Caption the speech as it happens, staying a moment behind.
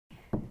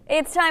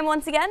It's time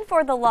once again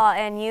for the Law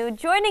and You.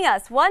 Joining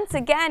us once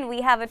again,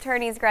 we have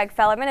attorneys Greg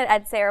Fellerman and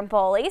Ed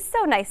Ciarimboli.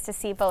 So nice to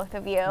see both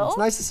of you. It's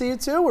nice to see you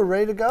too. We're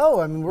ready to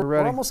go. I mean,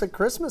 we're almost at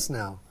Christmas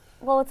now.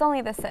 Well, it's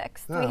only the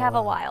 6th. Oh, we have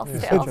a while yeah.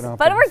 still,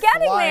 but we're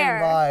getting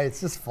there. By.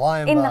 It's just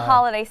flying by. In the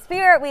holiday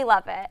spirit, we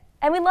love it.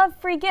 And we love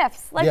free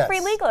gifts, like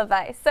free legal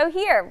advice. So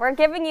here, we're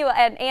giving you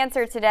an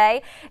answer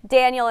today.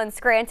 Daniel in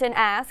Scranton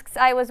asks,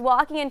 I was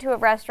walking into a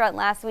restaurant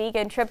last week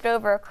and tripped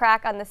over a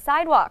crack on the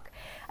sidewalk.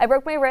 I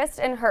broke my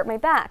wrist and hurt my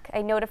back.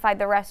 I notified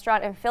the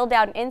restaurant and filled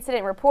out an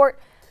incident report.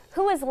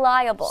 Who is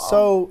liable?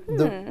 So,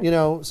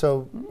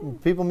 so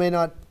people may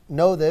not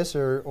know this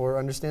or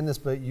understand this,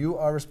 but you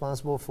are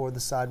responsible for the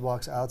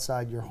sidewalks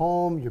outside your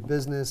home, your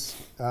business,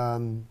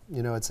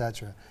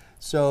 etc.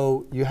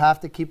 So you have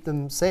to keep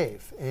them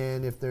safe,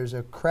 and if there's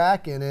a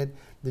crack in it,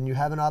 then you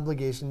have an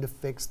obligation to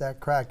fix that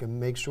crack and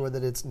make sure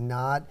that it's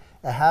not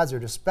a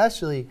hazard,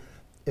 especially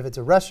if it's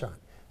a restaurant.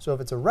 So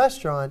if it's a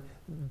restaurant,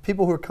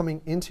 people who are coming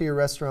into your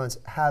restaurants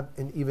have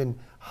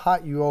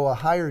you owe a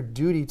higher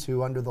duty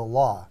to under the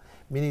law,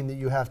 meaning that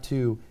you have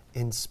to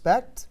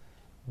inspect,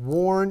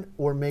 warn,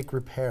 or make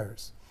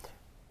repairs.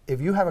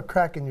 If you have a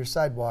crack in your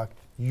sidewalk,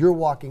 you're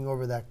walking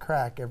over that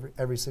crack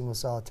every single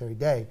solitary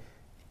day.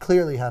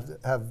 Clearly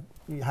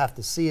you have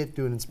to see it,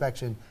 do an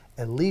inspection,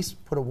 at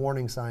least put a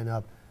warning sign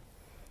up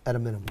at a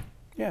minimum.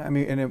 Yeah, I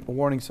mean, and a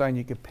warning sign,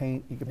 you could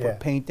paint, you could put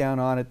paint down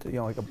on it,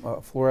 like a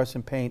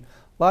fluorescent paint.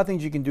 A lot of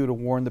things you can do to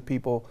warn the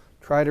people,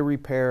 try to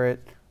repair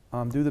it,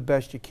 do the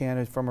best you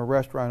can from a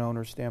restaurant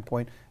owner's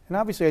standpoint. And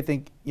obviously I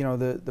think,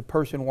 the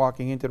person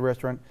walking into the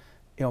restaurant,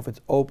 if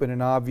it's open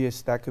and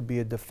obvious, that could be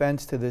a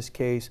defense to this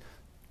case.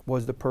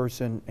 Was the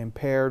person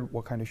impaired?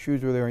 What kind of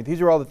shoes were they wearing?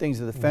 These are all the things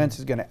the defense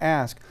is going to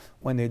ask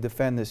when they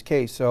defend this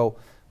case. So,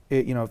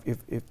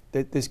 if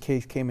this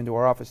case came into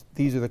our office,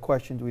 these are the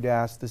questions we'd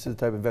ask. This is the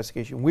type of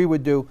investigation we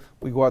would do.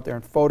 We go out there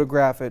and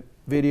photograph it,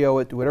 video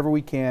it, do whatever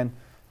we can,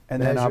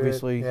 and then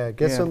obviously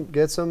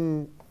get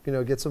some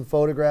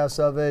photographs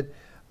of it.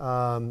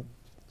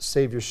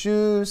 Save your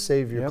shoes,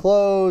 save your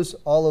clothes.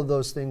 All of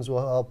those things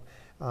will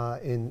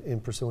help in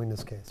pursuing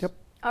this case. Yep.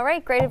 All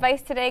right, great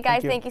advice today,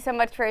 guys. Thank you so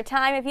much for your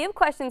time. If you have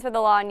questions for the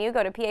Law and You,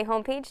 go to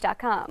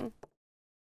pahomepage.com.